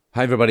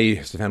Hi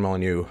everybody, Stefan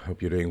Molyneux.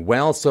 Hope you're doing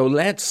well. So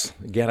let's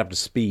get up to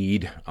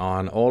speed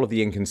on all of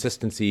the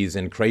inconsistencies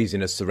and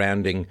craziness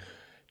surrounding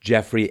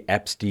Jeffrey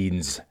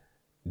Epstein's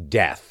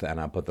death. And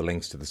I'll put the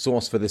links to the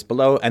source for this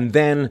below. And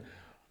then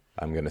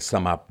I'm going to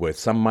sum up with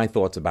some of my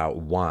thoughts about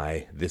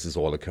why this is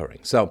all occurring.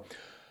 So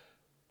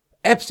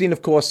Epstein,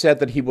 of course, said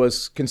that he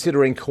was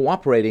considering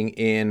cooperating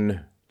in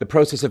the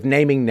process of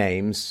naming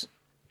names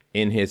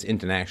in his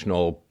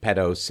international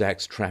pedo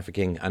sex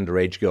trafficking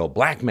underage girl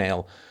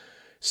blackmail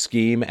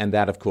scheme, and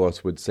that, of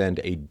course, would send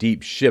a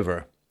deep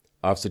shiver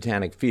of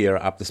satanic fear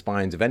up the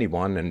spines of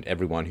anyone and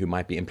everyone who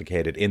might be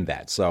implicated in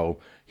that. So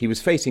he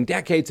was facing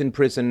decades in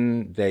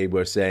prison. They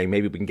were saying,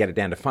 maybe we can get it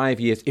down to 5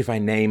 years if I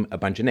name a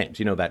bunch of names.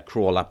 You know, that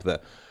crawl up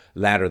the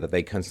ladder that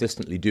they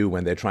consistently do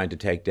when they're trying to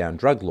take down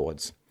drug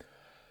lords.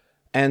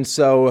 And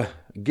so,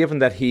 given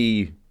that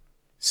he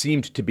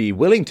seemed to be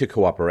willing to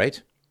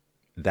cooperate,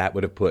 that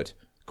would have put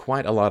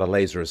quite a lot of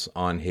lasers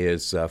on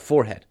his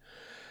forehead.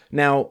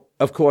 Now,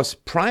 of course,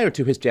 prior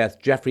to his death,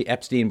 Jeffrey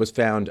Epstein was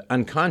found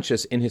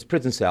unconscious in his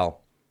prison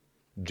cell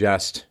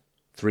just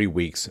 3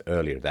 weeks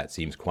earlier. That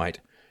seems quite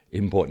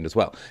important as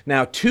well.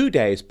 Now, 2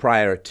 days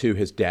prior to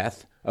his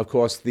death, of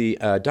course, the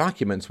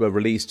documents were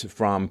released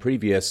from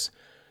previous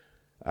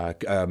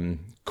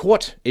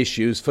court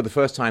issues for the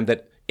first time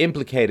that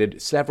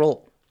implicated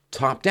several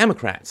top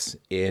Democrats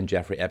in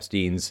Jeffrey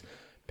Epstein's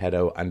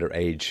pedo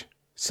underage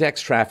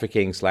sex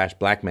trafficking /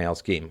 blackmail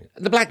scheme.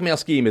 The blackmail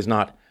scheme is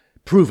not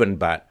proven,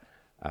 but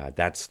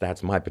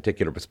that's my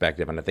particular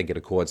perspective, and I think it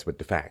accords with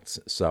the facts.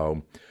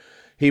 So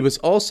he was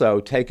also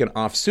taken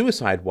off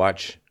suicide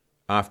watch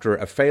after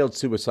a failed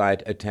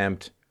suicide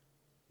attempt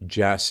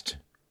just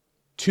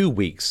 2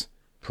 weeks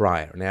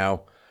prior.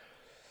 Now,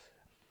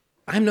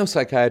 I'm no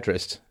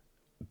psychiatrist,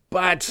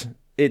 but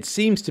it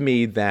seems to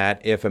me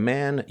that if a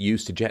man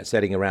used to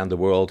jet-setting around the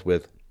world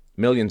with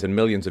millions and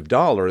millions of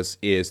dollars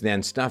is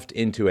then stuffed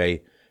into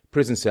a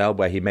prison cell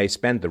where he may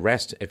spend the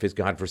rest of his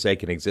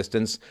godforsaken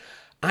existence,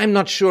 I'm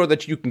not sure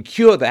that you can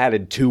cure that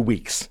in 2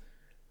 weeks.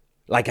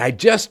 Like, I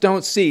just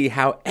don't see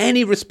how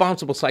any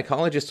responsible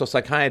psychologist or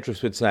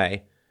psychiatrist would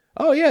say,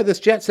 oh yeah, this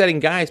jet-setting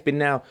guy's been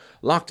now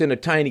locked in a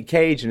tiny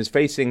cage and is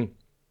facing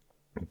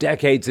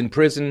decades in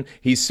prison.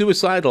 He's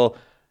suicidal,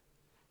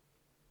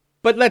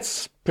 but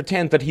let's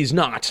pretend that he's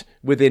not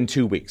within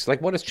 2 weeks.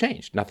 Like, what has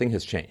changed? Nothing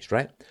has changed,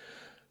 right?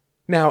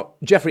 Now,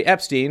 Jeffrey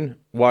Epstein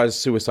was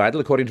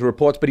suicidal, according to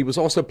reports, but he was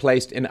also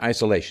placed in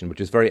isolation, which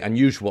is very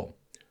unusual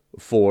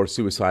for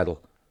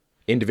suicidal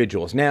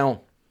individuals.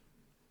 Now,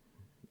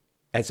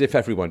 as if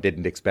everyone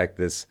didn't expect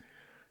this,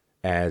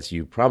 as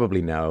you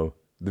probably know,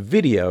 the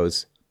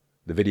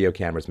video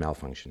cameras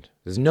malfunctioned.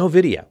 There's no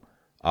video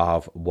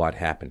of what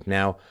happened.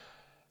 Now,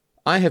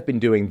 I have been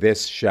doing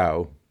this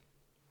show,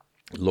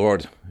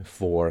 Lord,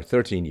 for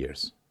 13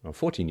 years, or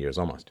 14 years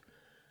almost.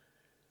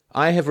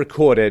 I have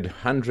recorded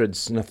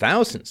hundreds, no,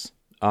 thousands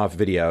of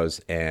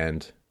videos,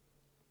 and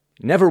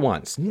never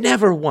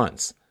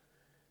once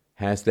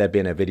has there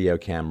been a video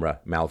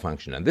camera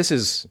malfunction. And this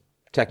is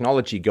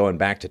technology going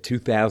back to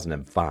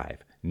 2005.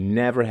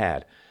 Never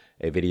had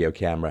a video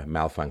camera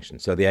malfunction.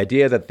 So the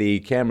idea that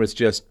the camera's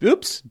just,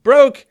 oops,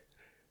 broke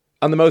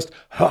on the most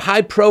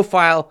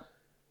high-profile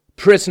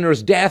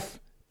prisoner's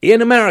death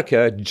in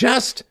America,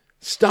 just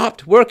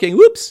stopped working.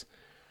 Whoops.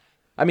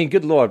 I mean,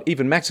 good Lord,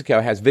 even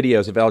Mexico has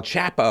videos of El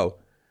Chapo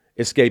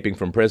escaping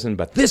from prison,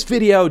 but this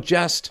video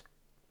just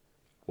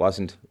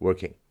wasn't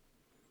working.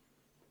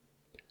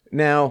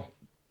 Now,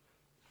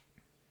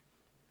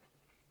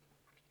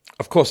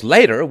 of course,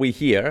 later we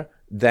hear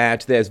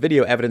that there's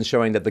video evidence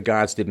showing that the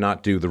guards did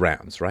not do the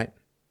rounds, right?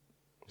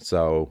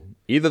 So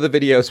either the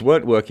videos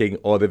weren't working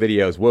or the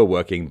videos were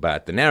working,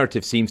 but the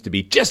narrative seems to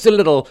be just a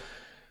little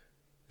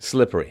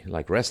slippery,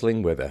 like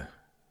wrestling with a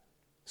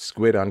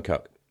squid on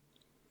coke.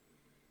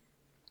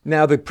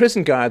 Now, the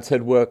prison guards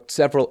had worked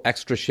several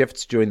extra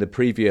shifts during the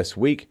previous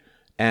week,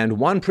 and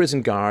one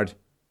prison guard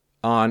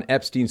on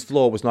Epstein's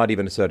floor was not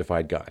even a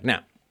certified guard.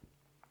 Now,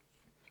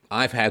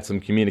 I've had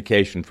some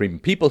communication from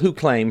people who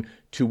claim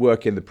to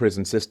work in the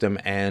prison system,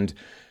 and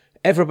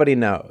everybody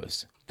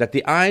knows that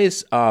the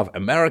eyes of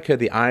America,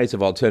 the eyes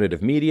of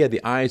alternative media,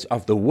 the eyes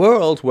of the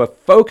world were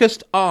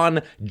focused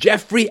on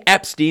Jeffrey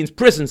Epstein's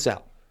prison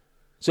cell.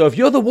 So if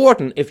you're the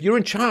warden, if you're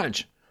in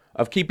charge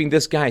of keeping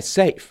this guy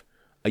safe,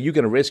 are you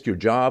going to risk your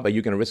job? Are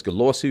you going to risk a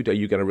lawsuit? Are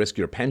you going to risk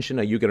your pension?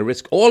 Are you going to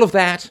risk all of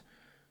that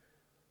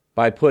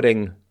by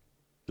putting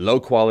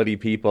low-quality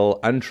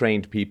people,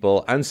 untrained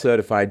people,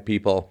 uncertified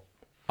people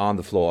on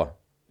the floor?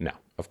 No,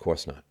 of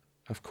course not.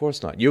 Of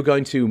course not. You're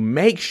going to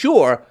make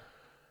sure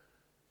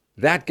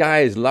that guy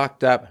is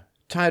locked up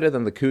tighter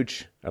than the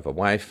cooch of a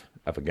wife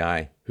of a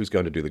guy who's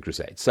going to do the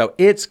crusade. So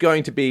it's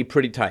going to be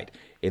pretty tight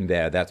in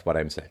there. That's what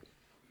I'm saying.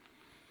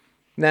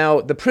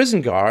 Now, the prison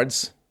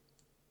guards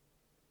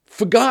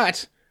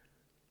forgot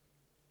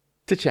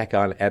to check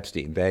on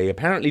Epstein. They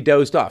apparently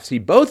dozed off. See,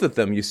 both of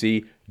them, you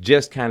see,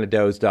 just kind of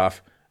dozed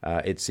off,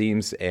 it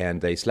seems,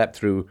 and they slept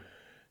through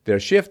their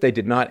shift. They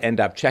did not end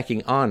up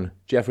checking on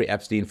Jeffrey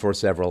Epstein for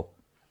several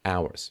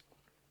hours.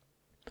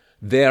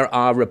 There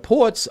are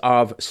reports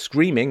of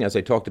screaming, as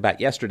I talked about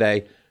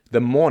yesterday,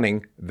 the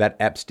morning that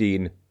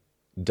Epstein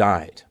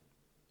died.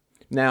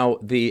 Now,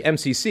 the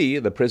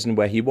MCC, the prison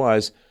where he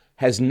was,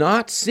 has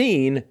not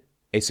seen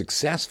a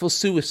successful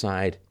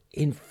suicide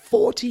in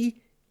 40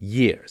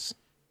 years,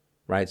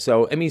 right?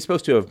 So, I mean, he's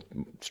supposed to have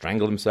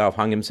strangled himself,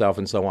 hung himself,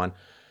 and so on.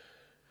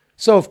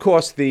 So, of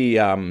course, the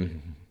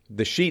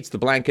sheets, the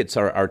blankets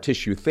are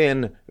tissue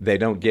thin. They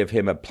don't give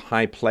him a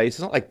high place.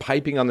 It's not like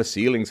piping on the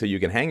ceiling so you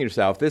can hang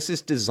yourself. This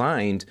is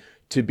designed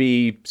to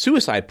be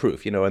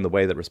suicide-proof, in the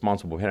way that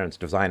responsible parents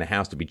design a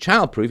house to be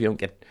child-proof. You don't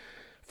get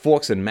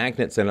forks and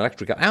magnets and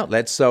electrical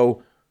outlets.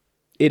 So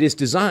it is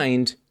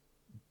designed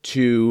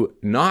to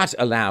not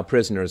allow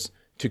prisoners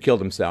to kill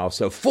themselves.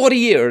 So 40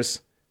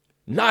 years,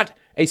 not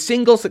a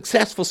single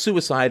successful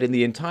suicide in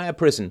the entire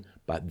prison.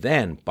 But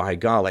then, by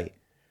golly,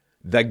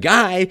 the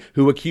guy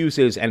who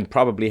accuses and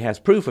probably has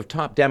proof of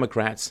top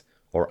Democrats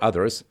or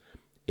others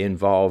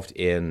involved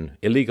in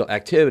illegal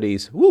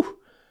activities,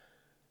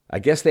 I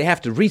guess they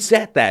have to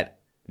reset that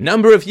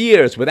number of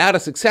years without a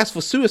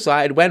successful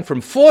suicide went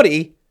from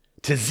 40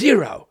 to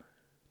 0.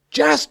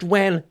 Just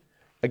when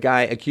a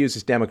guy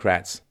accuses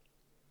Democrats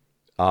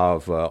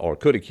of, or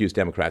could accuse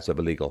Democrats of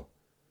illegal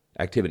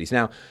activities.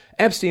 Now,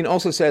 Epstein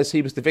also says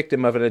he was the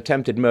victim of an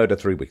attempted murder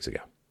 3 weeks ago.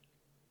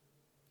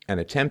 An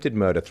attempted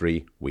murder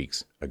 3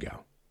 weeks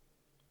ago.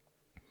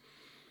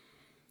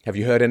 Have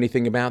you heard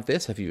anything about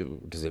this?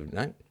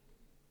 No?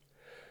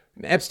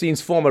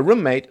 Epstein's former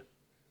roommate,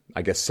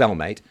 I guess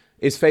cellmate,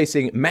 is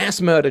facing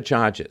mass murder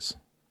charges.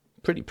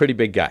 Pretty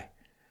big guy.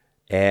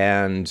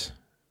 And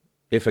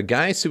if a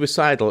guy's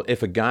suicidal,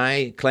 if a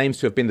guy claims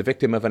to have been the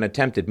victim of an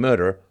attempted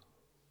murder,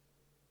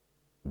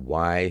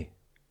 why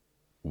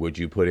would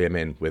you put him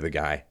in with a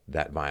guy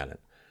that violent?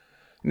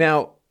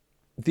 Now,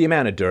 the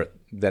amount of dirt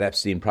that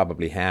Epstein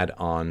probably had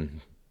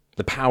on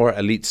the power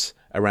elites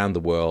around the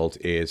world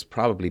is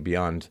probably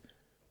beyond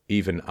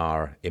even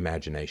our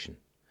imagination.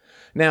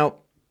 Now,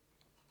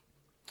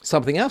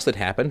 something else that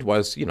happened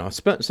was,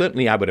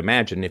 certainly I would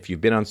imagine if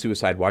you've been on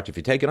suicide watch, if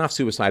you're taken off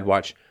suicide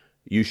watch,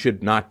 you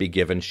should not be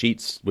given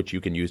sheets which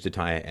you can use to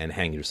tie and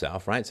hang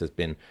yourself, right? So there's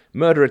been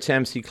murder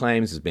attempts, he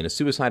claims. There's been a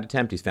suicide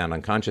attempt. He's found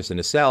unconscious in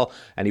a cell,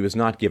 and he was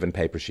not given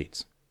paper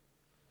sheets,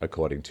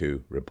 according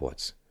to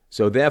reports.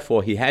 So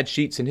therefore, he had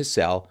sheets in his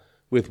cell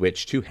with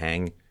which to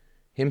hang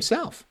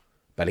himself.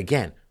 But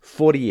again,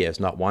 40 years,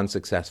 not one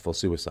successful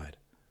suicide.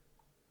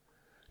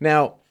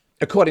 Now,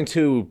 according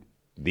to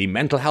the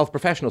mental health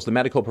professionals, the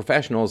medical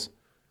professionals,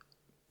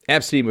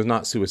 Epstein was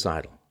not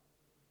suicidal.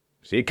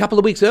 See, a couple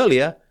of weeks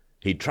earlier,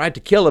 he tried to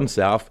kill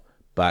himself,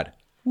 but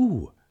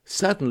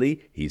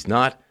suddenly he's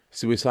not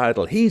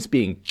suicidal. He's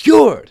being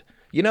cured.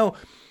 You know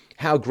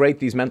how great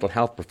these mental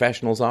health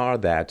professionals are,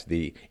 that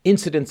the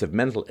incidence of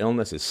mental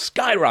illness is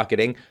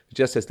skyrocketing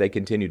just as they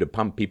continue to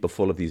pump people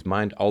full of these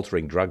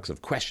mind-altering drugs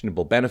of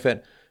questionable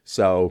benefit.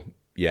 So,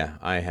 yeah,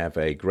 I have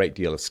a great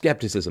deal of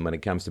skepticism when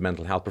it comes to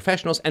mental health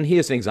professionals. And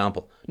here's an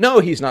example.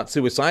 No, he's not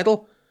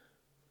suicidal.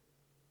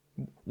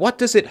 What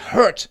does it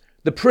hurt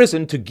the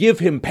prison to give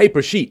him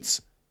paper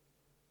sheets?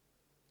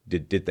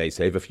 Did they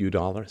save a few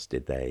dollars?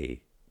 Did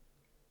they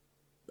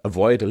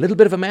avoid a little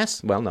bit of a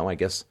mess? Well, no, I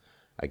guess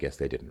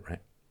they didn't,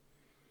 right?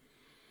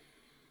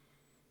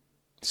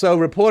 So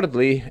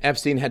reportedly,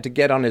 Epstein had to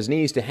get on his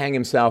knees to hang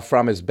himself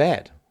from his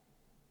bed.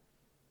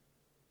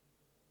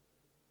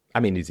 I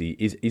mean, is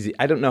he?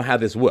 I don't know how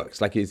this works.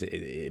 Like, is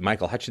it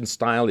Michael Hutchins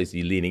style? Is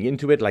he leaning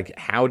into it? Like,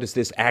 how does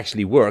this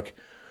actually work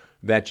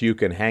that you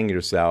can hang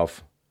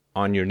yourself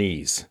on your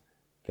knees?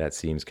 That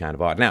seems kind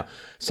of odd. Now,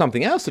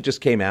 something else that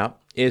just came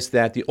out is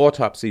that the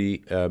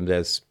autopsy,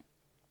 there's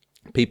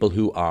people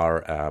who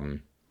are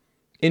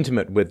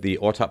intimate with the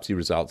autopsy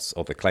results,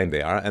 or they claim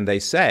they are, and they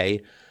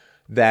say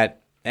that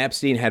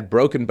Epstein had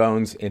broken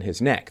bones in his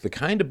neck, the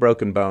kind of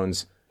broken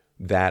bones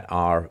that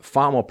are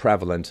far more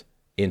prevalent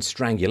in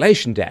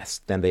strangulation deaths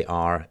than they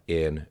are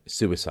in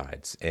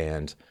suicides.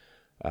 And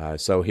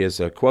so here's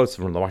a quote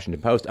from the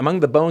Washington Post. Among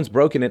the bones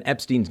broken in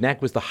Epstein's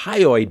neck was the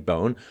hyoid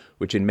bone,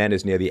 which in men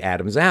is near the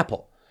Adam's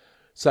apple.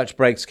 Such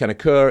breaks can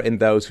occur in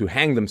those who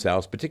hang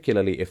themselves,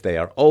 particularly if they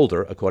are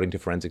older, according to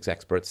forensics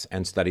experts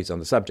and studies on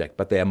the subject.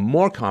 But they are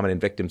more common in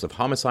victims of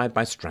homicide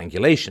by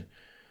strangulation,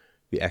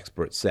 the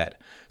experts said.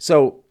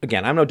 So,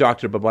 again, I'm no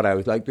doctor, but what I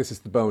was like, this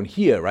is the bone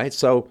here, right?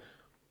 So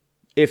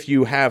if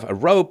you have a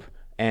rope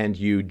and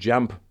you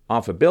jump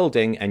off a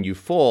building and you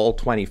fall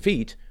 20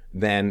 feet,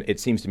 then it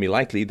seems to me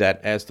likely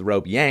that as the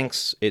rope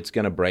yanks, it's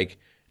going to break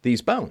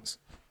these bones.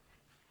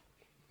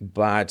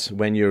 But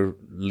when you're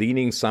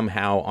leaning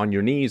somehow on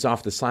your knees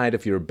off the side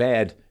of your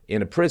bed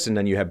in a prison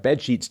and you have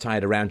bed sheets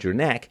tied around your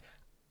neck,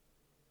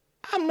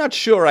 I'm not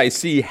sure I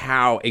see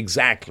how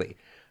exactly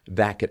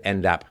that could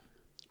end up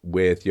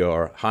with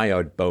your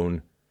hyoid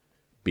bone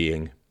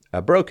being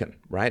broken,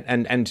 right?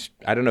 And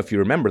I don't know if you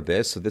remember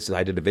this. So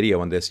I did a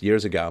video on this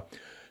years ago.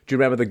 Do you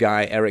remember the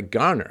guy Eric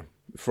Garner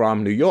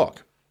from New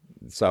York?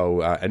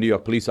 So a New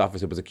York police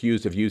officer was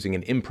accused of using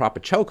an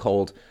improper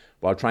chokehold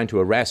while trying to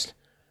arrest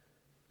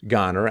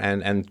Garner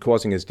and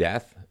causing his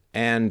death.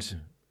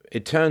 And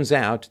it turns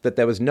out that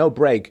there was no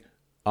break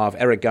of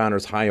Eric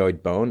Garner's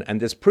hyoid bone, and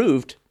this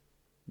proved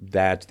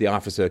that the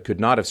officer could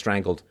not have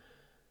strangled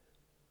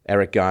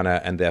Eric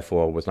Garner and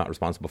therefore was not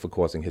responsible for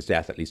causing his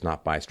death, at least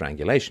not by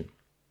strangulation.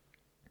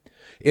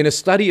 In a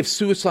study of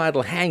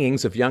suicidal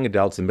hangings of young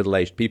adults and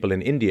middle-aged people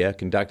in India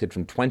conducted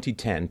from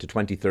 2010 to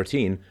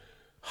 2013,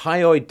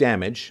 hyoid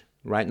damage,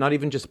 right, not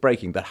even just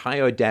breaking, but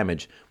hyoid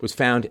damage was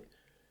found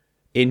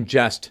in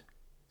just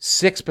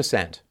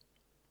 6%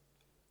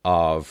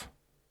 of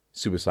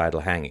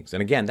suicidal hangings.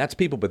 And again, that's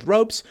people with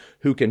ropes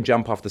who can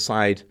jump off the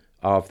side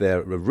of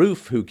their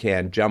roof, who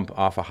can jump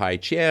off a high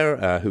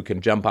chair, who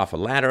can jump off a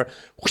ladder,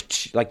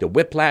 whoosh, like the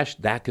whiplash,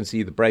 that can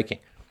see the breaking.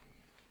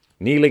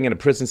 Kneeling in a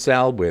prison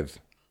cell with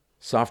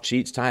soft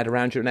sheets tied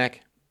around your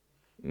neck,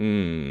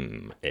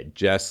 it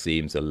just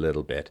seems a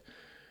little bit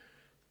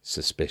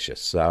suspicious.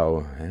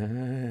 So,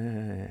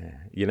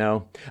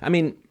 I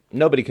mean,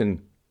 nobody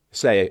can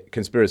say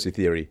conspiracy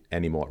theory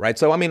anymore, right?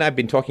 So, I mean, I've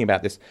been talking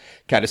about this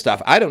kind of stuff.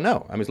 I don't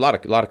know. I mean, there's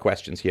a lot of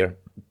questions here.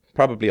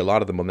 Probably a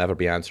lot of them will never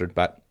be answered,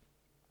 but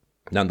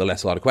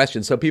nonetheless, a lot of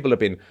questions. So people have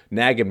been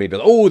nagging me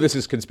that, oh, this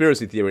is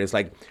conspiracy theory. It's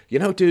like,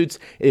 dudes,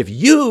 if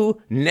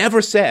you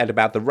never said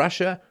about the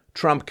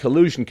Russia-Trump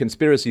collusion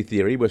conspiracy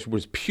theory, which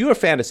was pure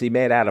fantasy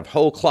made out of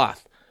whole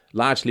cloth,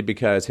 largely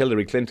because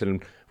Hillary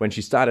Clinton, when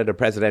she started her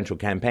presidential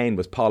campaign,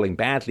 was polling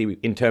badly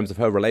in terms of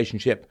her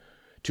relationship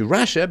to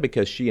Russia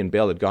because she and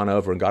Bill had gone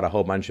over and got a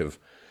whole bunch of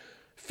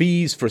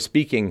fees for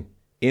speaking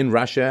in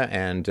Russia,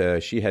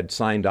 and she had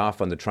signed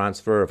off on the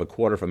transfer of a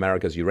quarter of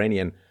America's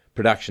uranium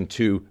production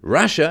to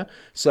Russia.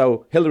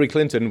 So Hillary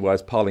Clinton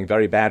was polling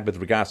very bad with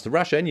regards to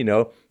Russia. And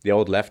the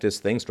old leftist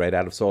thing straight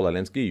out of Saul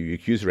Alinsky, you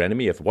accuse your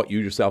enemy of what you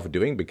yourself are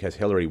doing, because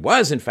Hillary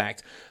was, in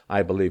fact,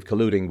 I believe,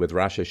 colluding with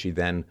Russia. She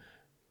then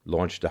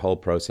launched a whole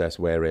process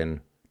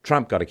wherein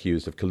Trump got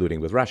accused of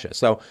colluding with Russia.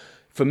 So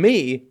for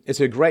me, it's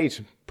a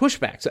great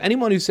pushback. So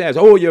anyone who says,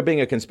 oh, you're being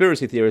a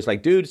conspiracy theorist,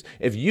 like, dudes,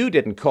 if you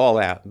didn't call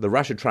out the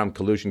Russia-Trump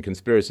collusion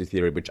conspiracy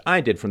theory, which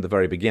I did from the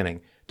very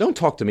beginning, don't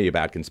talk to me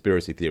about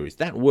conspiracy theories.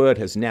 That word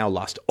has now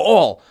lost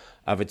all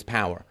of its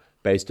power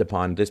based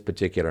upon this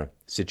particular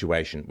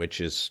situation, which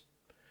is,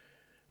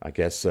 I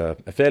guess, a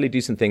fairly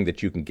decent thing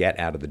that you can get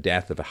out of the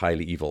death of a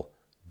highly evil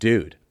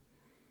dude.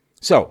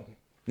 So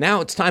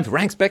now it's time for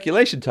rank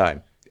speculation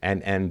time.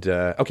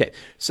 Okay,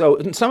 so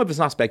some of it's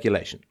not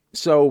speculation.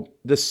 So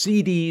the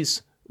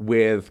CDs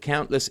with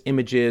countless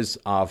images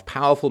of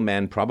powerful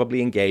men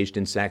probably engaged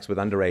in sex with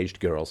underage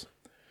girls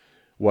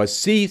was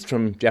seized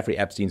from Jeffrey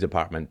Epstein's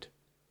apartment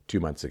 2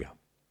 months ago.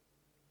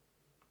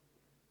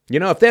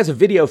 If there's a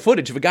video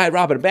footage of a guy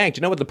robbing a bank, do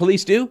you know what the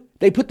police do?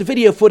 They put the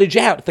video footage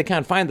out. If they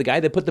can't find the guy,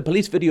 they put the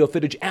police video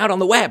footage out on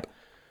the web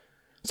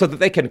so that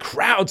they can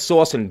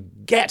crowdsource and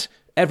get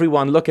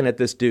everyone looking at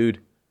this dude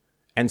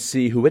and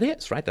see who it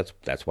is, right?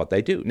 That's what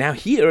they do. Now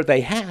here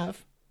they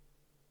have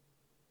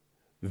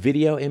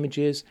video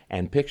images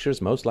and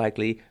pictures, most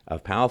likely,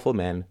 of powerful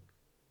men,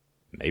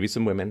 maybe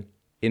some women,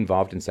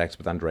 involved in sex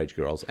with underage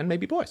girls, and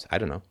maybe boys. I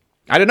don't know.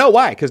 I don't know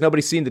why, because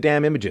nobody's seen the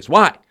damn images.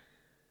 Why?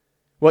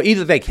 Well,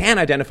 either they can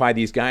identify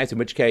these guys, in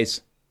which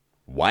case,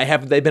 why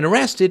haven't they been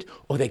arrested?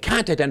 Or they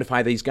can't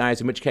identify these guys,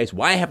 in which case,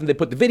 why haven't they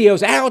put the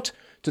videos out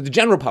to the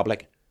general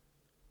public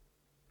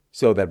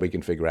so that we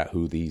can figure out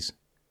who these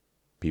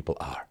people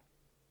are?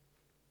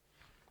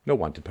 No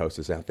wanted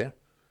posters out there.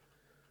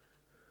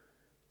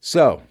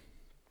 So,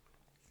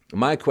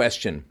 my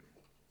question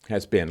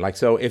has been,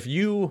 so if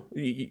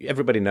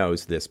everybody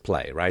knows this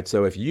play, right?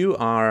 So if you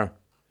are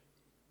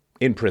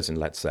in prison,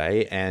 let's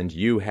say, and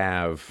you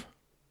have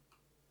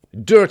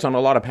dirt on a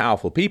lot of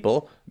powerful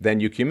people, then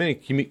you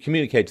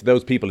communicate to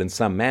those people in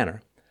some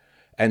manner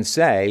and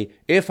say,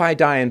 if I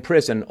die in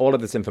prison, all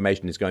of this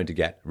information is going to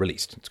get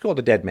released. It's called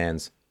a dead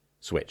man's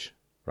switch,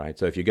 right?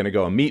 So if you're going to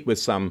go and meet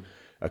with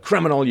a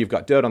criminal, you've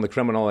got dirt on the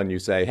criminal, and you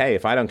say, hey,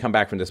 if I don't come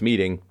back from this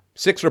meeting,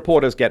 6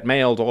 reporters get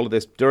mailed all of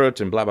this dirt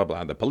and blah, blah,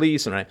 blah, the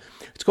police, and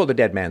it's called the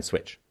dead man's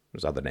switch.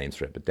 There's other names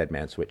for it, but dead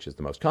man's switch is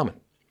the most common.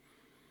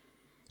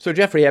 So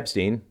Jeffrey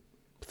Epstein,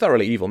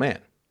 thoroughly evil man.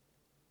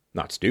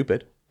 Not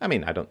stupid. I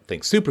mean, I don't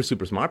think super,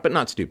 super smart, but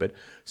not stupid.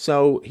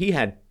 So he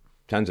had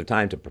tons of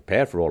time to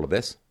prepare for all of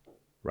this,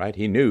 right?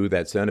 He knew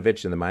that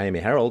Cernovich and the Miami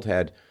Herald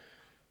had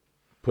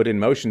put in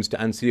motions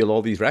to unseal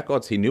all these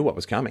records. He knew what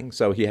was coming,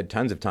 so he had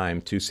tons of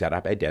time to set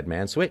up a dead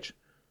man's switch.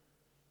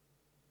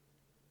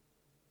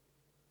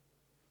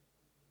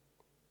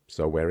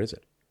 So where is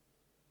it?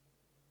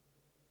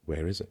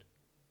 Where is it?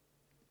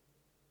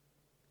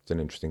 It's an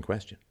interesting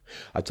question.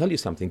 I'll tell you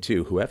something,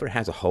 too. Whoever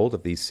has a hold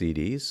of these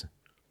CDs,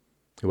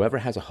 whoever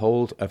has a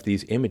hold of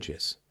these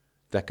images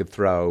that could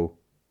throw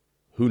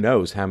who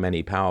knows how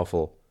many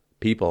powerful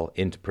people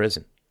into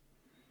prison,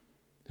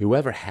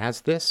 whoever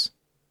has this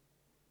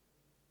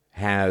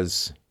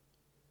has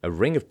a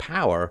ring of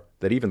power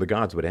that even the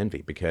gods would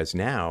envy, because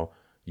now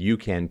you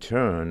can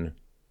turn,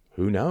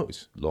 who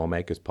knows,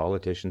 lawmakers,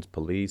 politicians,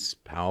 police,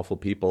 powerful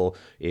people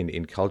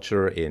in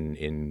culture,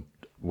 in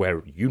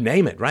where you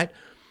name it, right?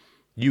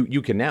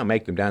 You can now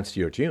make them dance to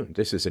your tune.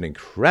 This is an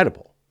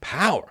incredible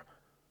power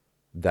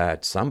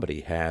that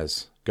somebody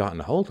has gotten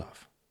a hold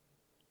of.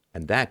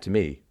 And that, to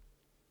me,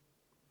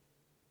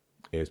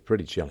 is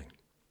pretty chilling.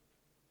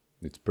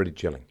 It's pretty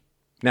chilling.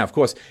 Now, of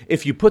course,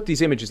 if you put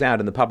these images out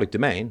in the public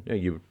domain,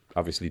 you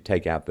obviously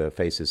take out the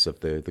faces of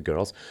the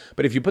girls,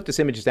 but if you put these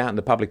images out in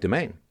the public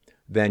domain,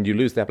 then you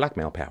lose that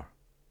blackmail power.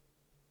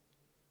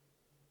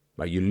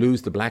 Right? You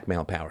lose the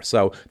blackmail power.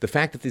 So the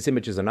fact that these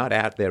images are not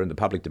out there in the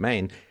public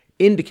domain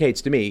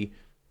indicates to me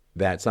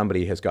that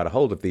somebody has got a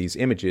hold of these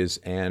images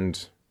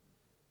and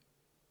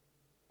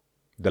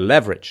the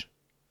leverage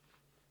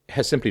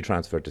has simply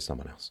transferred to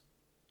someone else.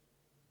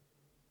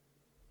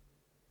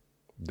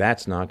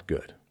 That's not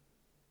good.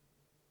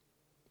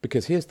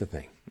 Because here's the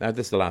thing. Now,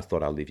 this is the last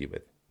thought I'll leave you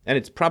with. And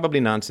it's probably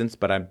nonsense,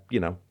 but I'm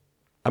going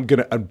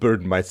to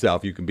unburden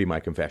myself. You can be my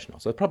confessional.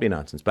 So it's probably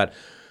nonsense. But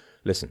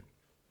listen.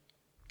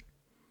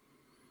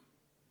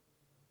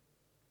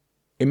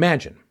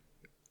 Imagine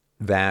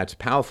that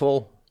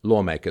powerful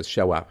lawmakers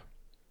show up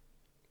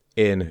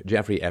in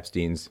Jeffrey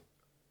Epstein's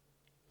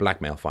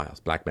blackmail files,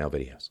 blackmail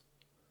videos.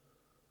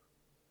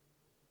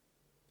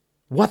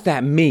 What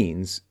that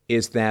means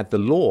is that the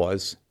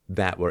laws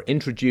that were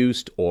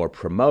introduced or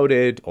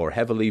promoted or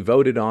heavily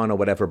voted on or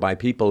whatever by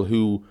people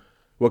who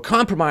were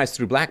compromised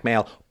through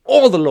blackmail,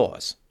 all the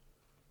laws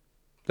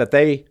that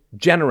they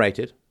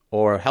generated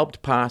or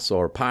helped pass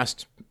or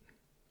passed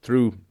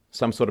through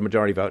some sort of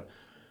majority vote,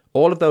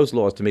 all of those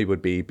laws to me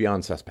would be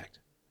beyond suspect.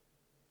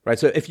 Right?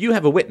 So if you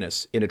have a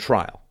witness in a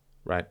trial,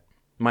 right?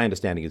 My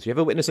understanding is you have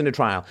a witness in a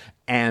trial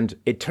and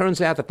it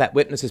turns out that that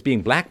witness is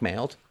being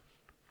blackmailed,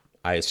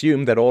 I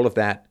assume that all of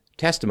that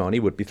testimony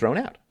would be thrown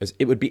out.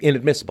 It would be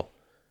inadmissible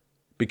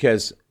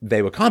because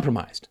they were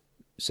compromised.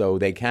 So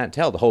they can't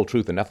tell the whole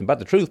truth and nothing but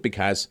the truth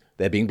because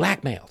they're being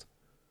blackmailed.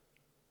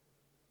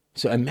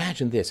 So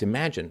imagine this.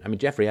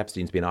 Jeffrey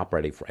Epstein's been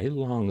operating for a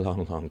long,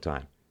 long, long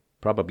time.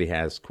 Probably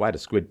has quite a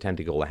squid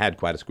tentacle, had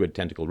quite a squid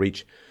tentacle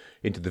reach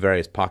into the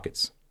various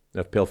pockets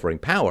of pilfering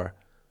power.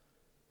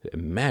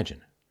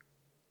 Imagine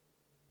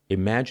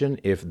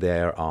if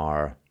there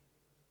are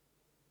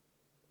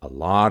a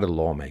lot of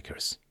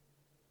lawmakers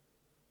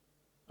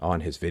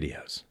on his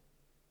videos.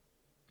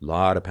 A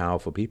lot of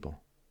powerful people.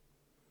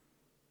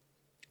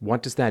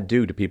 What does that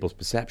do to people's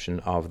perception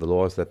of the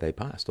laws that they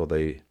passed or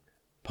the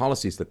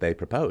policies that they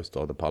proposed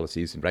or the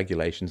policies and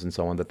regulations and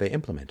so on that they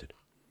implemented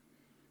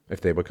if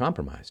they were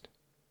compromised?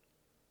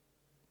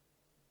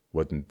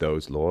 Wouldn't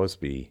those laws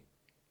be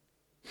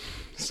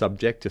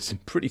subject to some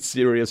pretty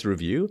serious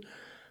review?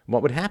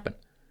 What would happen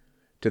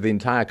to the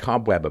entire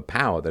cobweb of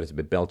power that has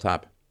been built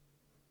up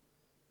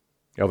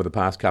over the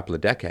past couple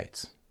of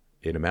decades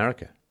in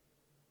America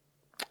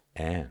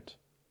and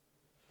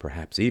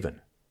perhaps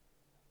even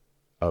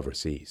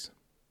overseas?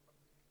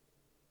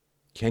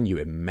 Can you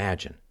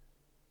imagine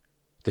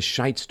the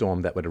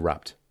shitstorm that would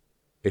erupt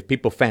if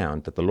people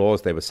found that the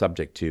laws they were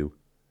subject to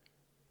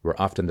were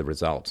often the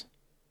result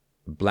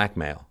of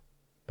blackmail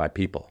by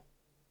people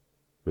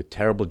with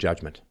terrible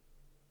judgment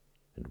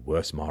and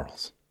worse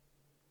morals?